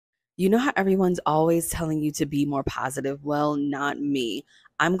You know how everyone's always telling you to be more positive? Well, not me.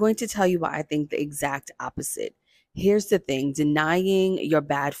 I'm going to tell you why I think the exact opposite. Here's the thing, denying your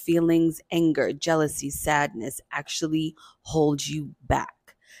bad feelings, anger, jealousy, sadness actually holds you back.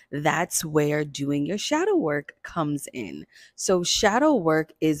 That's where doing your shadow work comes in. So, shadow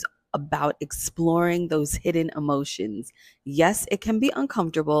work is about exploring those hidden emotions. Yes, it can be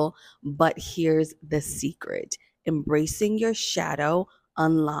uncomfortable, but here's the secret: embracing your shadow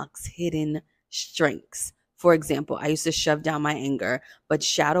unlocks hidden strengths. For example, I used to shove down my anger, but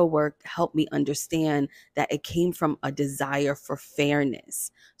shadow work helped me understand that it came from a desire for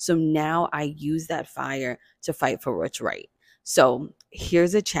fairness. So now I use that fire to fight for what's right. So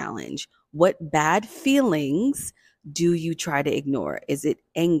here's a challenge. What bad feelings do you try to ignore? Is it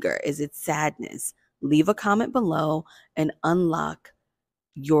anger? Is it sadness? Leave a comment below and unlock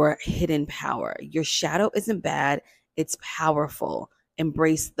your hidden power. Your shadow isn't bad, it's powerful.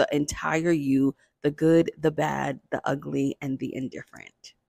 Embrace the entire you, the good, the bad, the ugly, and the indifferent.